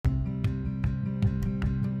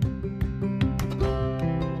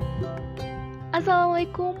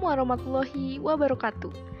Assalamualaikum warahmatullahi wabarakatuh.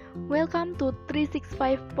 Welcome to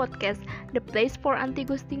 365 Podcast, the place for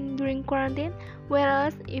anti-ghosting during quarantine.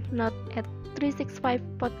 Whereas, if not at 365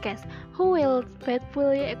 Podcast, who will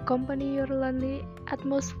faithfully accompany your lonely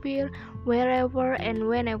atmosphere wherever and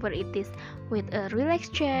whenever it is, with a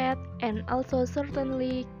relaxed chat and also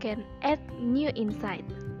certainly can add new insight.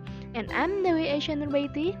 And I'm Dewi Aisyah.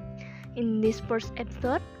 In this first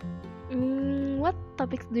episode, what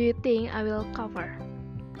topics do you think I will cover?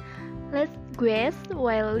 Let's guess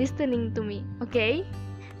while listening to me, okay?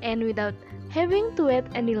 And without having to wait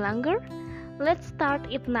any longer, let's start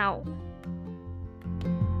it now.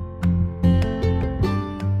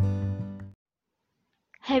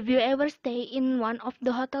 Have you ever stayed in one of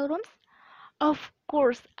the hotel rooms? Of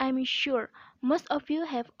course, I'm sure most of you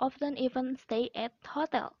have often even stayed at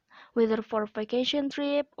hotel, whether for vacation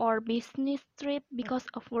trip or business trip because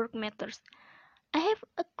of work matters. I have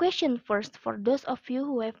a question first for those of you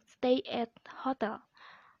who have stayed at hotel.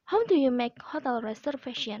 How do you make hotel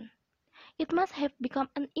reservation? It must have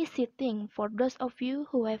become an easy thing for those of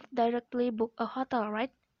you who have directly booked a hotel,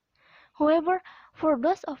 right? However, for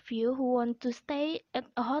those of you who want to stay at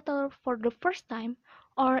a hotel for the first time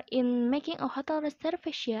or in making a hotel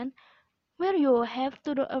reservation where you have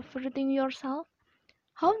to do everything yourself,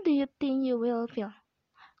 how do you think you will feel?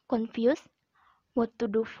 Confused? What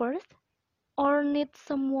to do first? Or need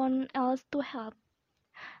someone else to help?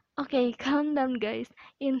 Okay, calm down, guys.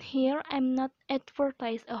 In here, I'm not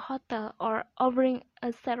advertise a hotel or offering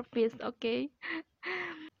a service, okay?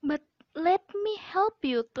 But let me help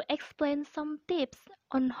you to explain some tips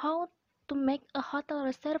on how to make a hotel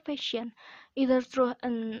reservation, either through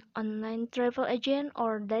an online travel agent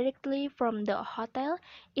or directly from the hotel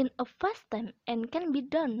in a fast time and can be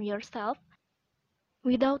done yourself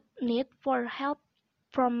without need for help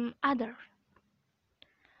from others.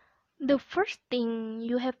 The first thing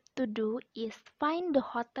you have to do is find the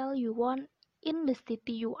hotel you want in the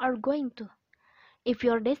city you are going to. If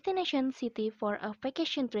your destination city for a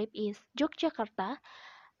vacation trip is Yogyakarta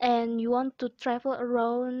and you want to travel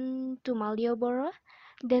around to Malioboro,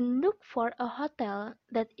 then look for a hotel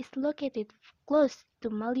that is located close to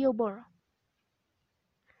Malioboro.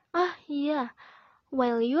 Ah, yeah,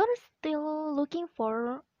 while you are still looking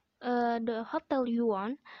for the hotel you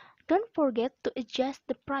want, don't forget to adjust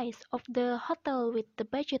the price of the hotel with the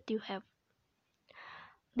budget you have.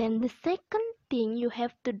 Then the second thing you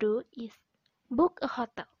have to do is book a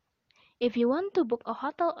hotel. If you want to book a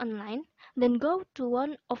hotel online, then go to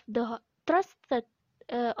one of the trusted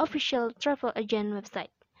official travel agent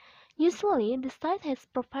website. Usually, the site has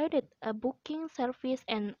provided a booking service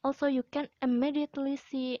and also you can immediately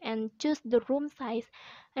see and choose the room size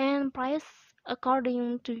and price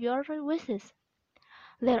according to your wishes.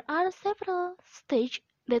 There are several stages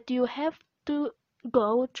that you have to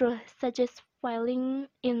go through such as filing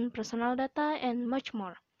in personal data and much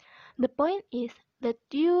more. The point is that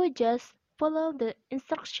you just follow the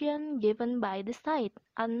instruction given by the site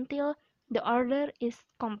until the order is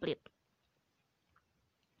complete.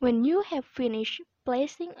 When you have finished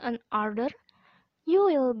placing an order, you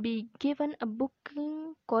will be given a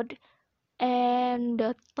booking code and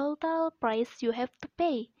the total price you have to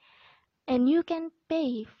pay. And you can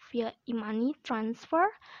pay via e-money transfer,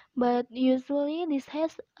 but usually this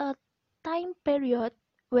has a time period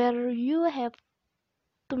where you have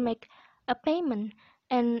to make a payment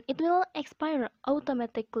and it will expire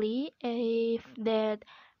automatically if that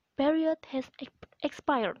period has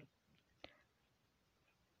expired.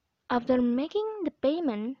 After making the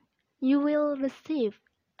payment, you will receive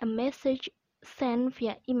a message sent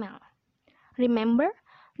via email. Remember,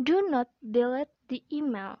 do not delete the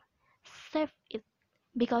email. Save it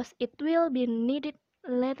because it will be needed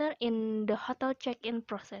later in the hotel check-in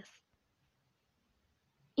process.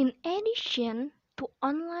 In addition to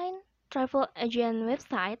online travel agent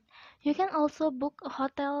website, you can also book a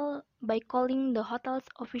hotel by calling the hotel's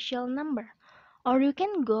official number, or you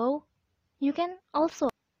can also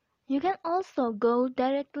go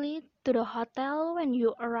directly to the hotel when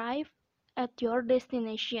you arrive at your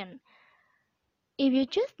destination. If you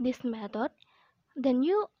choose this method, then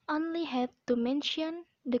you only have to mention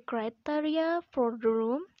the criteria for the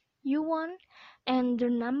room you want and the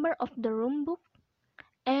number of the room booked,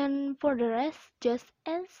 and for the rest, just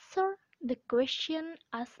answer the question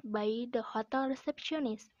asked by the hotel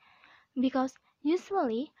receptionist because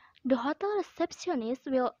usually the hotel receptionist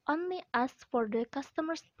will only ask for the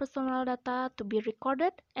customer's personal data to be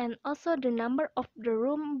recorded and also the number of the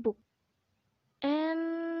room booked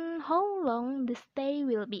and how long the stay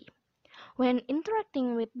will be. When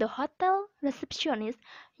interacting with the hotel receptionist,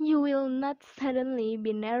 you will not suddenly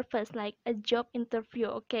be nervous like a job interview,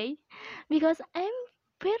 okay? Because I'm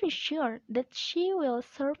very sure that she will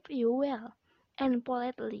serve you well and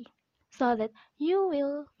politely so that you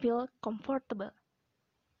will feel comfortable.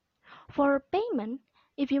 For payment,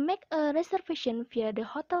 if you make a reservation via the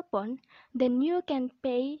hotel phone, then you can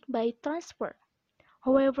pay by transfer.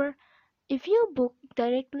 However, if you book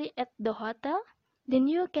directly at the hotel, then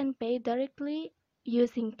you can pay directly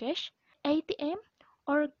using cash, ATM,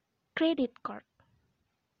 or credit card.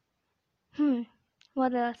 Hmm,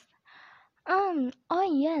 what else? Oh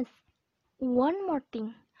yes, one more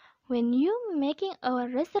thing. When you making a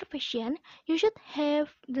reservation, you should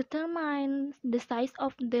have determined the size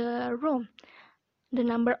of the room, the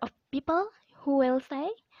number of people who will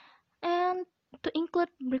stay, and to include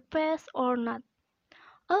breakfast or not.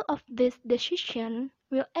 All of this decision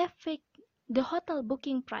will affect the hotel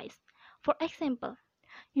booking price. For example,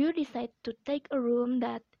 you decide to take a room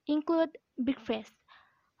that include breakfast.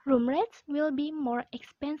 Room rates will be more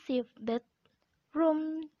expensive than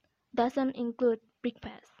room doesn't include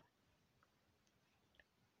breakfast.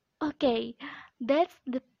 Okay, that's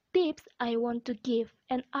the tips I want to give,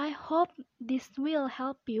 and I hope this will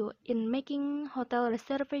help you in making hotel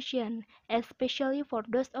reservation, especially for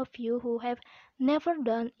those of you who have never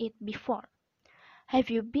done it before. Have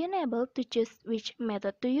you been able to choose which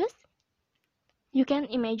method to use? You can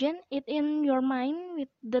imagine it in your mind with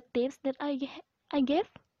the tips that I gave.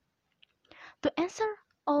 To answer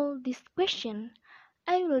all these questions,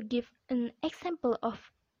 I will give an example of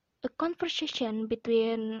a conversation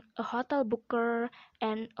between a hotel booker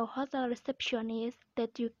and a hotel receptionist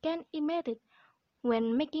that you can imagine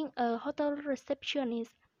when making a hotel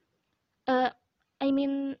receptionist uh,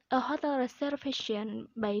 a hotel reservation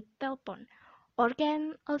by telephone, or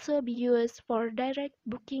can also be used for direct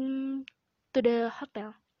booking to the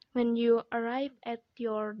hotel when you arrive at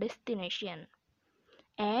your destination.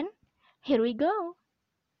 And here we go.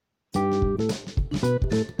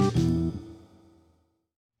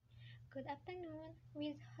 Good afternoon.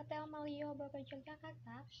 With Hotel Malioboro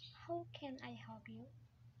Yogyakarta, how can I help you?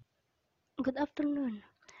 Good afternoon.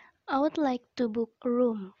 I would like to book a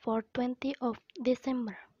room for 20th of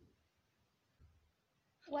December.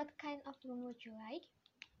 What kind of room would you like?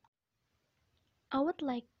 I would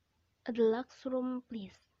like a deluxe room,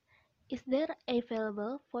 please. Is there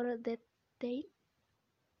available for that date?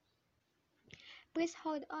 Please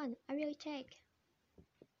hold on, I will check.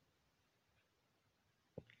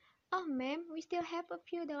 Oh, ma'am, we still have a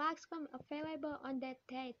few deluxe rooms available on that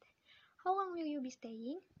date. How long will you be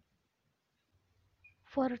staying?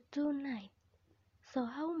 For 2 nights. So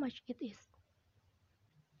how much it is?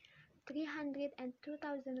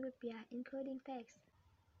 302,000 rupiah, including tax.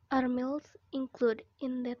 Are meals included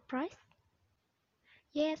in that price?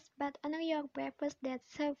 Yes, but only your breakfast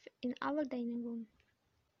that's served in our dining room.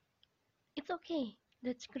 It's okay.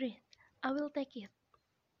 That's great. I will take it.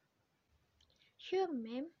 Sure,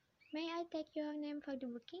 ma'am. May I take your name for the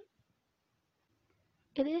booking?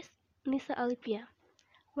 It is Nisa Alivia.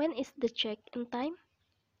 When is the check-in time?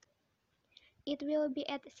 It will be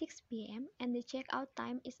at 6 p.m. and the checkout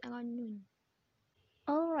time is around noon.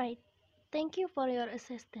 Alright. Thank you for your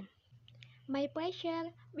assistance. My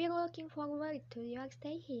pleasure. We're looking forward to your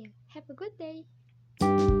stay here. Have a good day.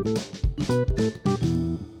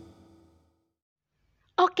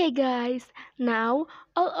 Okay, guys. Now,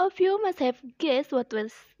 all of you must have guessed what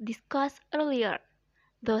was discussed earlier.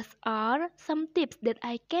 Those are some tips that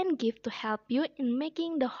I can give to help you in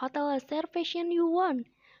making the hotel reservation you want.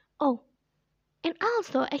 Oh, and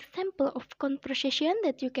also example of conversation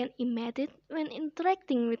that you can imagine when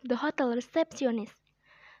interacting with the hotel receptionist.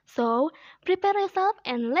 So, prepare yourself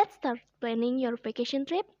and let's start planning your vacation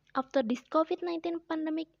trip after this COVID-19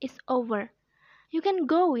 pandemic is over. You can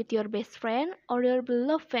go with your best friend or your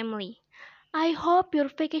beloved family. I hope your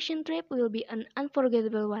vacation trip will be an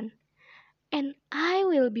unforgettable one. And I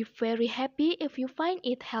will be very happy if you find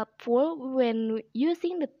it helpful when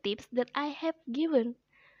using the tips that I have given.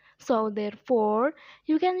 So therefore,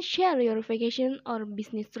 you can share your vacation or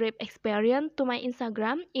business trip experience to my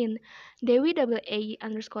Instagram in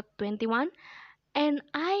dewi_a_21 and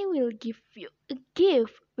I will give you a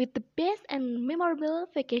gift with the best and memorable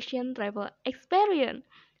vacation travel experience.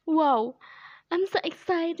 Wow, I'm so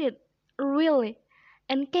excited, really,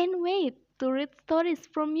 and can't wait to read stories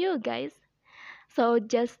from you guys. So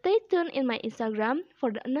just stay tuned in my Instagram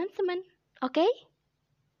for the announcement, okay?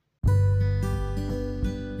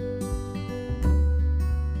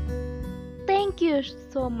 Thank you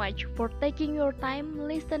so much for taking your time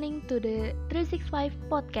listening to the 365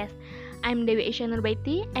 podcast. I'm Dewi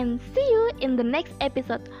Aisyah and see you in the next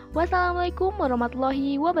episode. Wassalamualaikum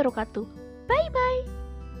warahmatullahi wabarakatuh. Bye bye.